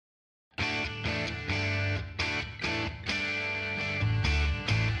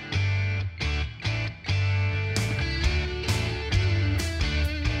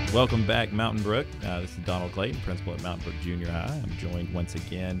Welcome back, Mountain Brook. This is Donald Clayton, principal at Mountain Brook Junior High. I'm joined once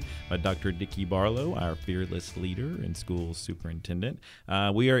again by Dr. Dickie Barlow, our fearless leader and school superintendent.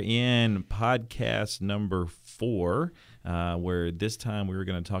 We are in podcast number 4, where this time we were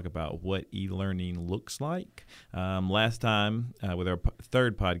going to talk about what e-learning looks like. Last time, with our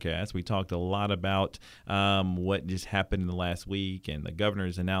third podcast, we talked a lot about what just happened in the last week and the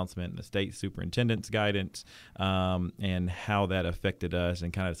governor's announcement and the state superintendent's guidance, and how that affected us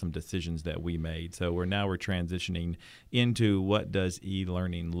and kind of some decisions that we made. So we're transitioning into what does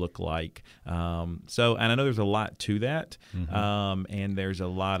e-learning look like. And I know there's a lot to that, and there's a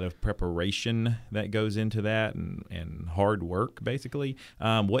lot of preparation that goes into that and hard work, basically.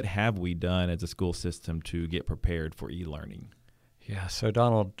 What have we done as a school system to get prepared for e-learning? Yeah, so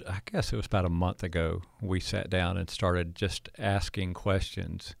Donald, I guess it was about a month ago, we sat down and started just asking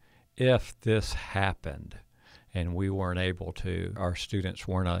questions. If this happened and we weren't able to, our students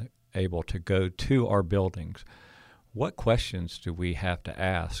weren't able to go to our buildings, what questions do we have to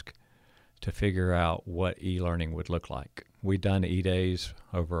ask to figure out what e-learning would look like? We've done e-days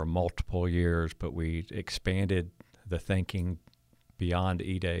over multiple years, but we expanded the thinking beyond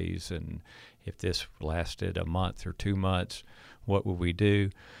e-days, and if this lasted a month or 2 months, what would we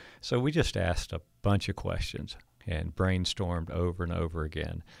do? So we just asked a bunch of questions and brainstormed over and over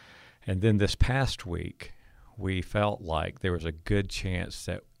again. And then this past week, we felt like there was a good chance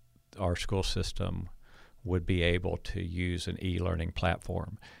that our school system would be able to use an e-learning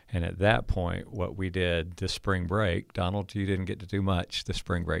platform. And at that point, what we did this spring break, Donald, you didn't get to do much this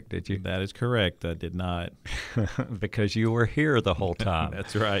spring break, did you? That is correct. I did not. Because you were here the whole time.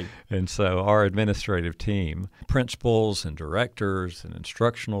 That's right. And so our administrative team, principals and directors and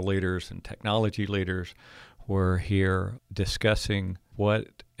instructional leaders and technology leaders, were here discussing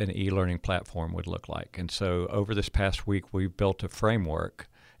what an e-learning platform would look like. And so over this past week, we've built a framework,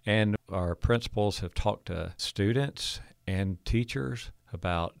 and our principals have talked to students and teachers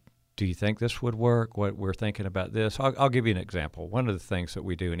about, do you think this would work? What we're thinking about this. I'll give you an example. One of the things that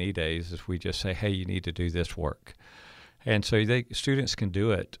we do in e-days is we just say, hey, you need to do this work. And so students can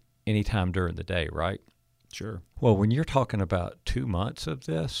do it anytime during the day, right? Sure. Well, when you're talking about 2 months of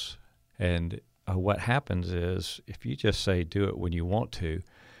this, and what happens is if you just say do it when you want to,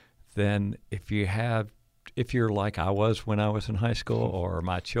 then if you're like I was when I was in high school, or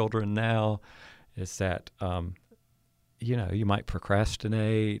my children now, is that you might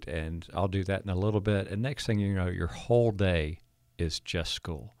procrastinate, and I'll do that in a little bit, and next thing you know, your whole day is just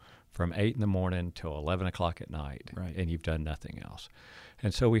school from 8 in the morning till 11 o'clock at night, right, and you've done nothing else.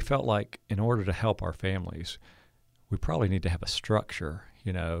 And so we felt like in order to help our families, we probably need to have a structure.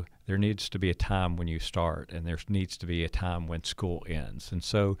 There needs to be a time when you start, and there needs to be a time when school ends. And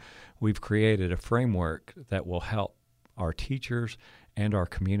so we've created a framework that will help our teachers and our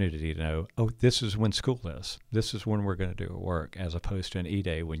community to know, this is when school is. This is when we're going to do work, as opposed to an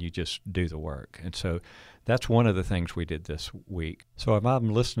e-day when you just do the work. And so that's one of the things we did this week. So if I'm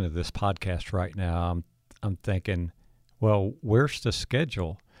listening to this podcast right now, I'm thinking, well, where's the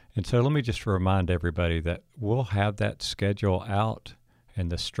schedule? And so let me just remind everybody that we'll have that schedule out and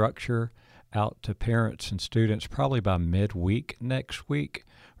the structure out to parents and students probably by midweek next week.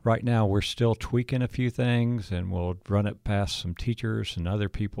 Right now, we're still tweaking a few things, and we'll run it past some teachers and other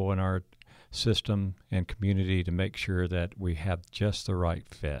people in our system and community to make sure that we have just the right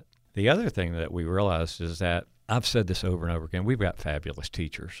fit. The other thing that we realized is that, I've said this over and over again, we've got fabulous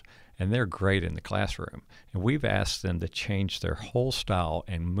teachers, and they're great in the classroom. And we've asked them to change their whole style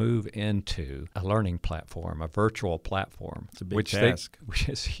and move into a learning platform, a virtual platform. It's a big task. Which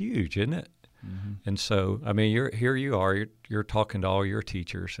is huge, isn't it? Mm-hmm. And so, you're talking to all your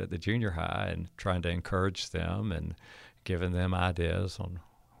teachers at the junior high and trying to encourage them and giving them ideas on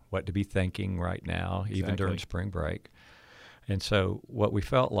what to be thinking right now, even during spring break. And so what we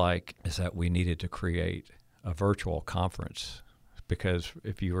felt like is that we needed to create a virtual conference, because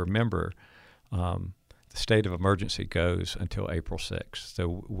if you remember, the state of emergency goes until April 6th.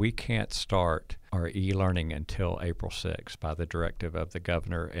 So we can't start our e-learning until April 6th by the directive of the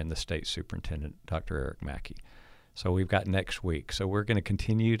governor and the state superintendent, Dr. Eric Mackey. So we've got next week. So we're going to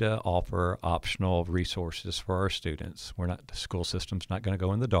continue to offer optional resources for our students. The school system's not going to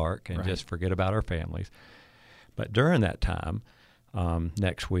go in the dark and just forget about our families. But during that time,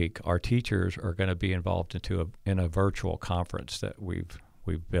 next week, our teachers are going to be involved in a virtual conference that we've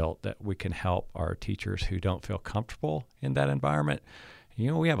built, that we can help our teachers who don't feel comfortable in that environment.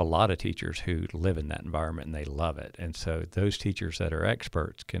 We have a lot of teachers who live in that environment and they love it. And so those teachers that are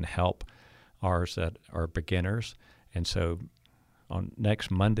experts can help ours that are beginners. And so on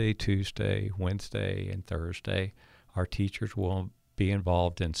next Monday, Tuesday, Wednesday, and Thursday, our teachers will be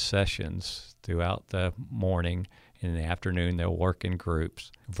involved in sessions throughout the morning. In the afternoon, they'll work in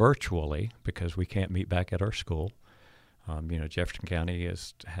groups virtually because we can't meet back at our school. Jefferson County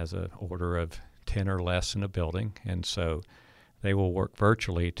has an order of 10 or less in a building, and so they will work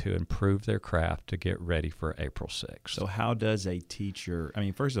virtually to improve their craft to get ready for April 6th. So how does a teacher,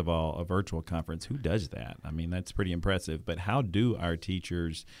 first of all, a virtual conference, who does that? That's pretty impressive, but how do our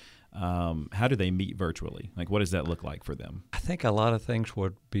teachers, how do they meet virtually? Like, what does that look like for them? I think a lot of things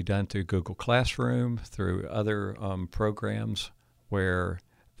would be done through Google Classroom, through other programs where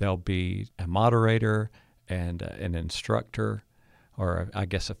there'll be a moderator and an instructor, or I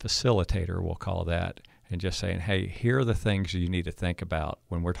guess a facilitator, we'll call that, and just saying, hey, here are the things you need to think about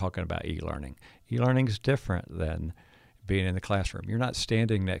when we're talking about e-learning. E-learning is different than being in the classroom. You're not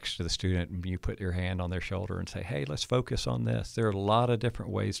standing next to the student and you put your hand on their shoulder and say, hey, let's focus on this. There are a lot of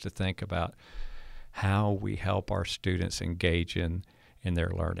different ways to think about how we help our students engage in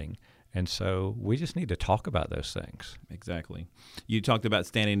their learning. And so we just need to talk about those things. Exactly. You talked about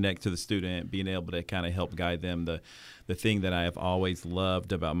standing next to the student, being able to kind of help guide them. The thing that I have always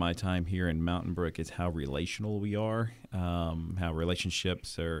loved about my time here in Mountain Brook is how relational we are, how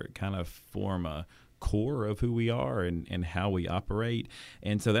relationships are kind of form a core of who we are and how we operate.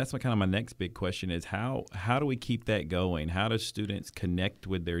 And so that's what kind of my next big question is, how do we keep that going? How do students connect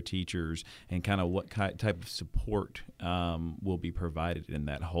with their teachers, and kind of what type of support will be provided in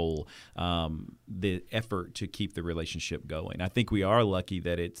that whole the effort to keep the relationship going? I think we are lucky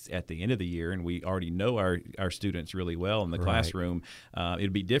that it's at the end of the year and we already know our students really well in the classroom.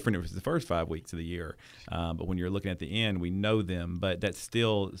 It'd be different if it was the first 5 weeks of the year, but when you're looking at the end, we know them, but that's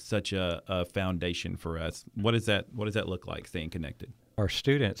still such a foundation for us. What does that look like, staying connected? Our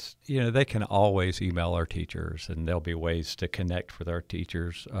students, they can always email our teachers, and there'll be ways to connect with our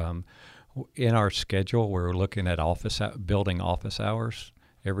teachers. In our schedule, we're looking at building office hours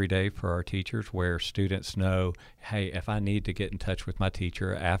every day for our teachers, where students know, hey, if I need to get in touch with my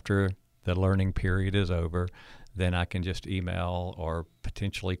teacher after the learning period is over, then I can just email or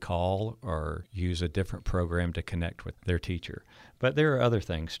potentially call or use a different program to connect with their teacher. But there are other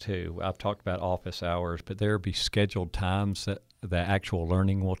things too. I've talked about office hours, but there will be scheduled times that the actual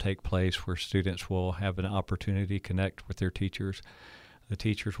learning will take place where students will have an opportunity to connect with their teachers. The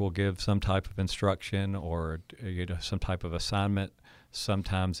teachers will give some type of instruction or some type of assignment.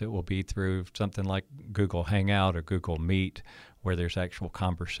 Sometimes it will be through something like Google Hangout or Google Meet, where there's actual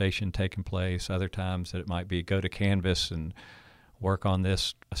conversation taking place. Other times it might be go to Canvas and work on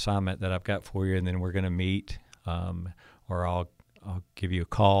this assignment that I've got for you, and then we're going to meet, or I'll give you a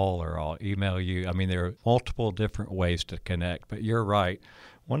call, or I'll email you. There are multiple different ways to connect, but you're right.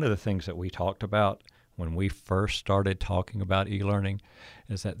 One of the things that we talked about when we first started talking about e-learning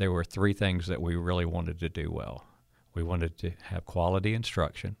is that there were 3 things that we really wanted to do well. We wanted to have quality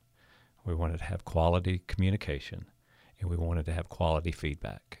instruction, we wanted to have quality communication, and we wanted to have quality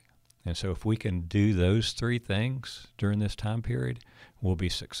feedback. And so if we can do those 3 things during this time period, we'll be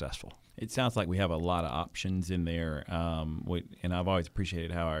successful. It sounds like we have a lot of options in there, and I've always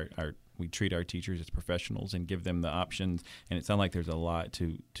appreciated how we treat our teachers as professionals and give them the options. And it sounds like there's a lot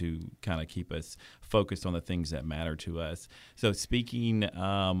to kind of keep us focused on the things that matter to us. So speaking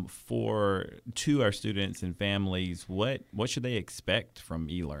to our students and families, what should they expect from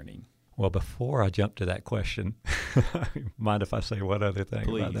e-learning? Well, before I jump to that question, mind if I say one other thing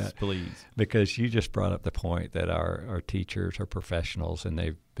about that? Please. Because you just brought up the point that our teachers are professionals and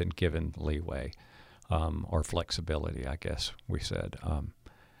they've been given leeway or flexibility, I guess we said.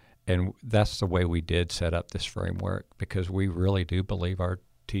 And that's the way we did set up this framework, because we really do believe our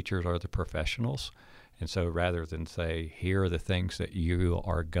teachers are the professionals. And so rather than say, here are the things that you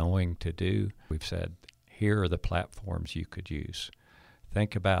are going to do, we've said, here are the platforms you could use.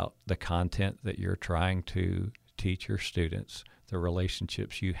 Think about the content that you're trying to teach your students, the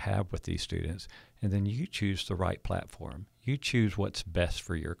relationships you have with these students, and then you choose the right platform. You choose what's best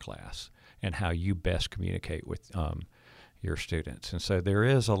for your class and how you best communicate with your students. And so there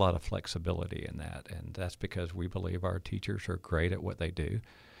is a lot of flexibility in that, and that's because we believe our teachers are great at what they do,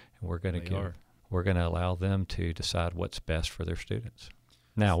 and we're going to allow them to decide what's best for their students.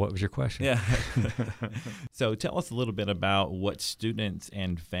 Now, what was your question? Yeah. So tell us a little bit about what students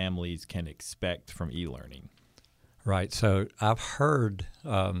and families can expect from e-learning. Right. So I've heard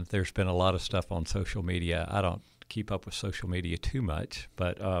there's been a lot of stuff on social media. I don't keep up with social media too much,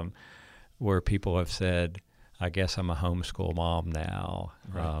 but where people have said, I guess I'm a homeschool mom now.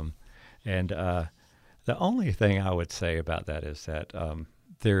 Right. And the only thing I would say about that is that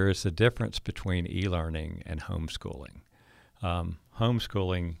there is a difference between e-learning and homeschooling.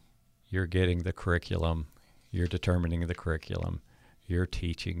 Homeschooling, you're getting the curriculum, you're determining the curriculum, you're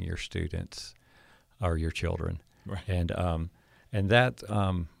teaching your students or your children, Right. and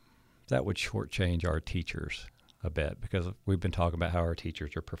that would shortchange our teachers a bit, because we've been talking about how our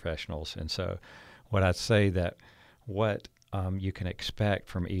teachers are professionals. And so what I'd say that what you can expect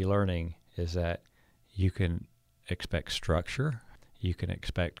from e-learning is that you can expect structure, you can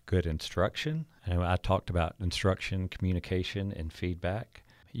expect good instruction. And I talked about instruction, communication, and feedback.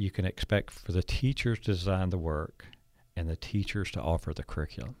 You can expect for the teachers to design the work and the teachers to offer the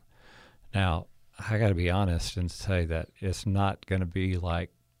curriculum. Now, I got to be honest and say that it's not going to be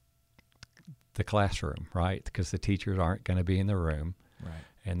like the classroom, right? Because the teachers aren't going to be in the room, Right.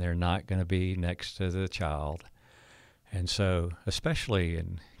 and they're not going to be next to the child. And so, especially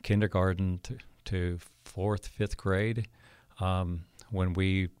in kindergarten to fourth, fifth grade, when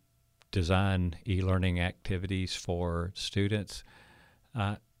we design e-learning activities for students,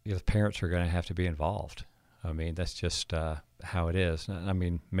 the parents are going to have to be involved. I mean, that's just how it is. I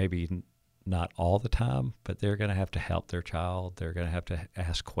mean, maybe not all the time, but they're going to have to help their child. They're going to have to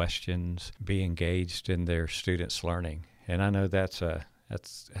ask questions, be engaged in their students' learning. And I know that's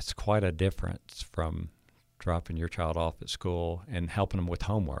quite a difference from dropping your child off at school and helping them with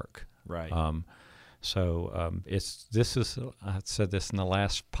homework. Right. I said this in the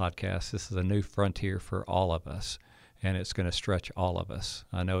last podcast, this is a new frontier for all of us, and it's going to stretch all of us.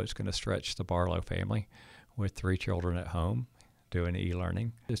 I know it's going to stretch the Barlow family with 3 children at home doing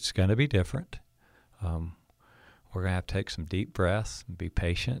e-learning. It's going to be different. We're going to have to take some deep breaths and be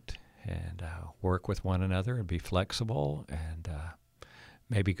patient and work with one another and be flexible and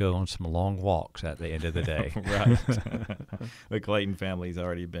maybe go on some long walks at the end of the day. Right. The Clayton family's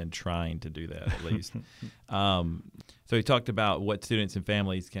already been trying to do that, at least. So we talked about what students and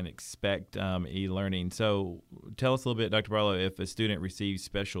families can expect e-learning. So tell us a little bit, Dr. Barlow, if a student receives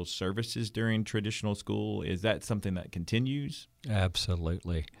special services during traditional school, is that something that continues?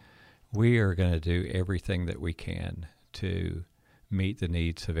 Absolutely. We are going to do everything that we can to meet the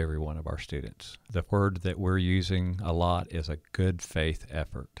needs of every one of our students. The word that we're using a lot is a good faith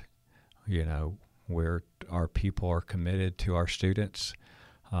effort. You know, where our people are committed to our students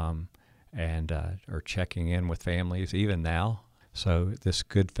and are checking in with families even now. So this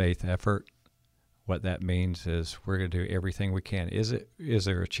good faith effort, what that means is we're going to do everything we can. Is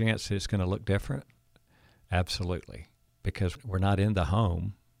there a chance that it's going to look different? Absolutely, because we're not in the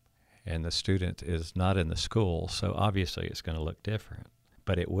home and the student is not in the school, so obviously it's going to look different,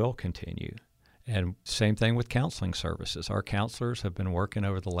 but it will continue. And same thing with counseling services. Our counselors have been working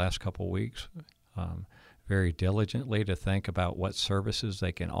over the last couple of weeks very diligently to think about what services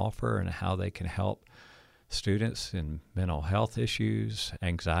they can offer and how they can help students in mental health issues,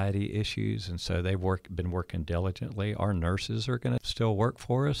 anxiety issues, and so they've been working diligently. Our nurses are going to still work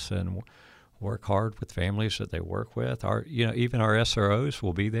for us and work hard with families that they work with. Even our SROs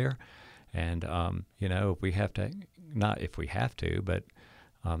will be there, and if we have to, not if we have to, but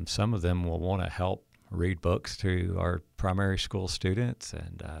some of them will want to help read books to our primary school students,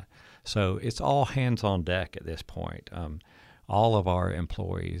 and so it's all hands on deck at this point. All of our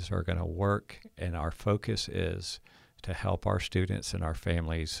employees are going to work, and our focus is to help our students and our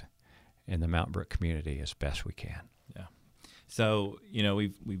families in the Mountain Brook community as best we can. Yeah. So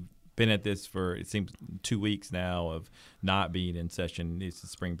we've been at this for, it seems, 2 weeks now of not being in session. It's a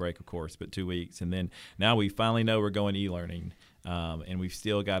spring break, of course, but 2 weeks. And then now we finally know we're going e-learning. And we've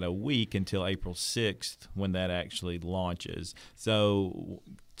still got a week until April 6th when that actually launches. So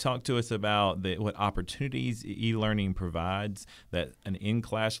talk to us about what opportunities e-learning provides that an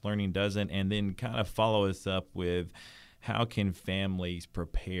in-class learning doesn't, and then kind of follow us up with how can families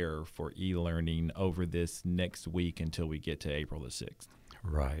prepare for e-learning over this next week until we get to April the 6th.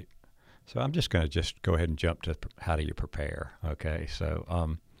 Right. So I'm just going to go ahead and jump to how do you prepare, okay?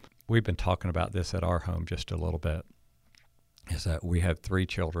 So we've been talking about this at our home just a little bit, is that we have 3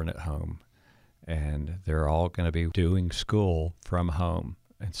 children at home, and they're all going to be doing school from home.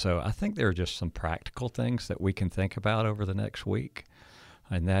 And so I think there are just some practical things that we can think about over the next week,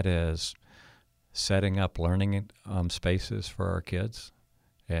 and that is setting up learning spaces for our kids.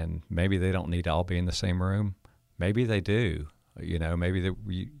 And maybe they don't need to all be in the same room. Maybe they do. Maybe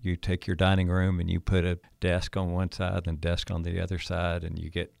you take your dining room and you put a desk on one side and a desk on the other side, and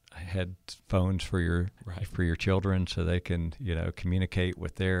you get headphones for your children so they can communicate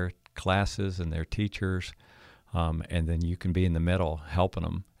with their classes and their teachers, and then you can be in the middle helping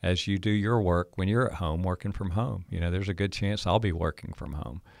them as you do your work when you're at home working from home. There's a good chance I'll be working from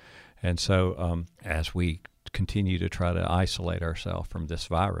home, and so as we continue to try to isolate ourselves from this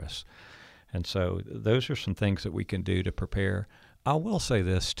virus. And so those are some things that we can do to prepare. I will say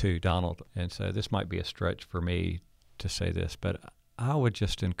this too, Donald, and so this might be a stretch for me to say this, but I would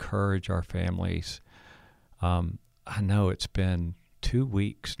just encourage our families. I know it's been 2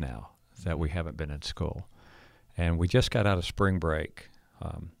 weeks now that we haven't been in school, and we just got out of spring break.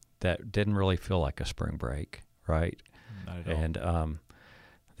 That didn't really feel like a spring break, right? Not at all. And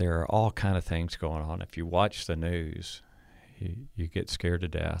there are all kind of things going on. If you watch the news, you get scared to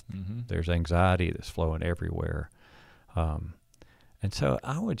death. Mm-hmm. There's anxiety that's flowing everywhere. And so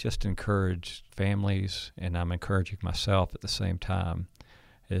I would just encourage families, and I'm encouraging myself at the same time,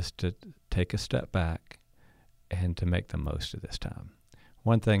 is to take a step back and to make the most of this time.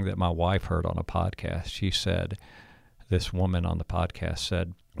 One thing that my wife heard on a podcast, she said, this woman on the podcast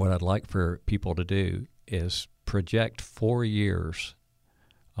said, what I'd like for people to do is project 4 years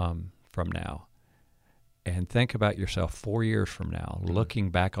from now, and think about yourself 4 years from now,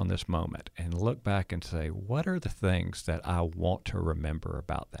 looking back on this moment, and look back and say, what are the things that I want to remember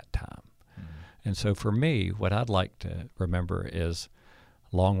about that time? Mm-hmm. And so for me, what I'd like to remember is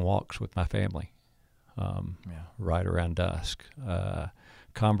long walks with my family, right around dusk,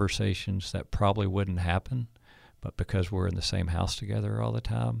 conversations that probably wouldn't happen, but because we're in the same house together all the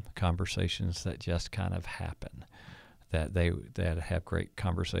time, conversations that just kind of happen. That have great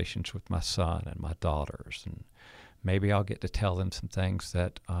conversations with my son and my daughters, and maybe I'll get to tell them some things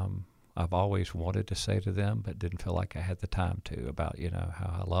that I've always wanted to say to them, but didn't feel like I had the time to, about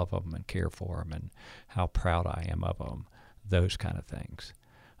how I love them and care for them and how proud I am of them, those kind of things.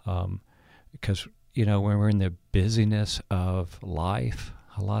 Because when we're in the busyness of life,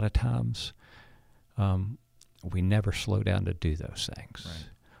 a lot of times we never slow down to do those things,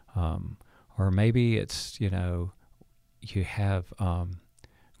 right. Or maybe it's you have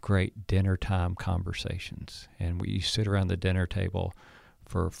great dinner time conversations, and you sit around the dinner table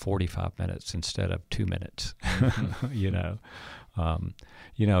for 45 minutes instead of 2 minutes.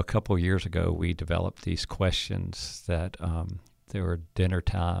 A couple of years ago, we developed these questions that they were dinner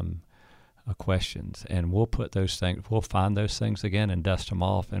time questions, and we'll find those things again and dust them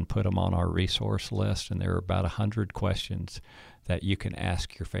off and put them on our resource list. And there are about 100 questions that you can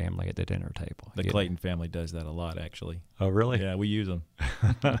ask your family at the dinner table. The Clayton family does that a lot, actually. Oh, really? Yeah, we use them.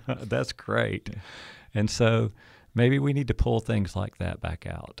 That's great. And so maybe we need to pull things like that back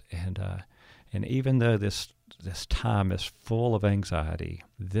out. And even though this time is full of anxiety,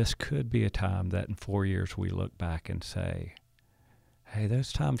 this could be a time that in 4 years we look back and say, hey,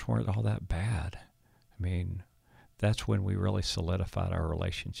 those times weren't all that bad. I mean, that's when we really solidified our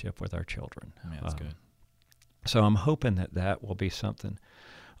relationship with our children. Yeah, that's good. So I'm hoping that will be something.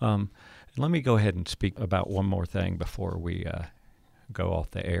 Let me go ahead and speak about one more thing before we go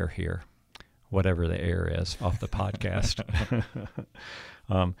off the air here, whatever the air is, off the podcast.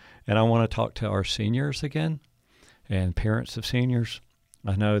 And I want to talk to our seniors again and parents of seniors.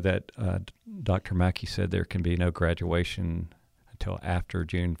 I know that Dr. Mackey said there can be no graduation until after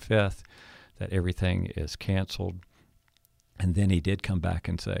June 5th, that everything is canceled. And then he did come back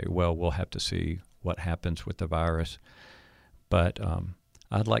and say, well, we'll have to see what happens with the virus. But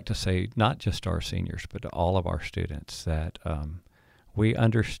I'd like to say, not just our seniors, but to all of our students, that we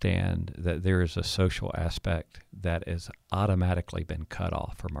understand that there is a social aspect that has automatically been cut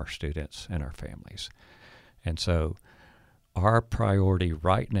off from our students and our families. And so our priority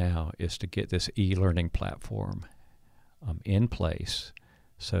right now is to get this e-learning platform in place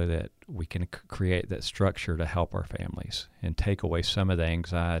so that we can create that structure to help our families and take away some of the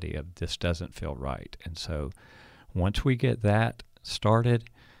anxiety of this doesn't feel right. And so once we get that started,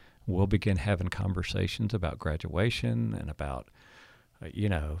 we'll begin having conversations about graduation and about,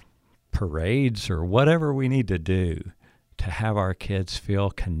 parades or whatever we need to do to have our kids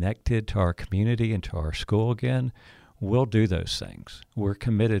feel connected to our community and to our school again. We'll do those things. We're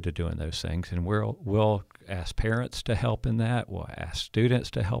committed to doing those things, and we'll ask parents to help in that. We'll ask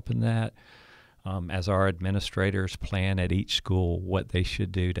students to help in that. As our administrators plan at each school what they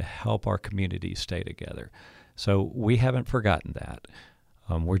should do to help our communities stay together. So we haven't forgotten that.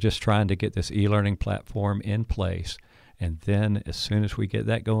 We're just trying to get this e-learning platform in place, and then as soon as we get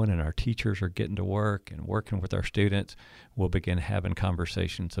that going and our teachers are getting to work and working with our students, we'll begin having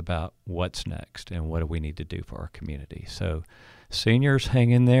conversations about what's next and what do we need to do for our community. So seniors,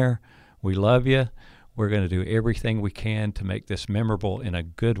 hang in there. We love you. We're going to do everything we can to make this memorable in a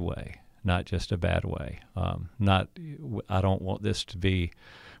good way, not just a bad way. I don't want this to be,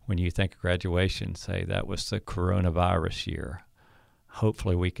 when you think of graduation, say that was the coronavirus year.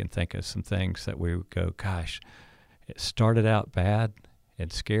 Hopefully we can think of some things that we would go, gosh, it started out bad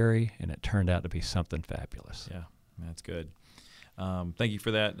and scary, and it turned out to be something fabulous. Yeah, that's good. Thank you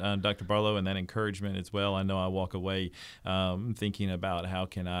for that, Dr. Barlow, and that encouragement as well. I know I walk away thinking about how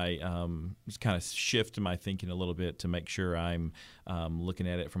can I just kind of shift my thinking a little bit to make sure I'm looking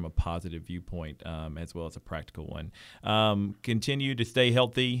at it from a positive viewpoint as well as a practical one. Continue to stay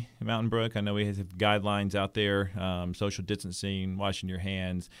healthy, Mountain Brook. I know we have guidelines out there, social distancing, washing your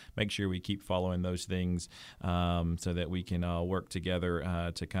hands. Make sure we keep following those things so that we can all work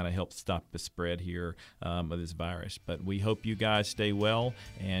together to kind of help stop the spread here of this virus. But we hope you guys stay well,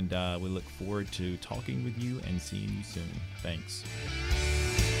 and we look forward to talking with you and seeing you soon. Thanks.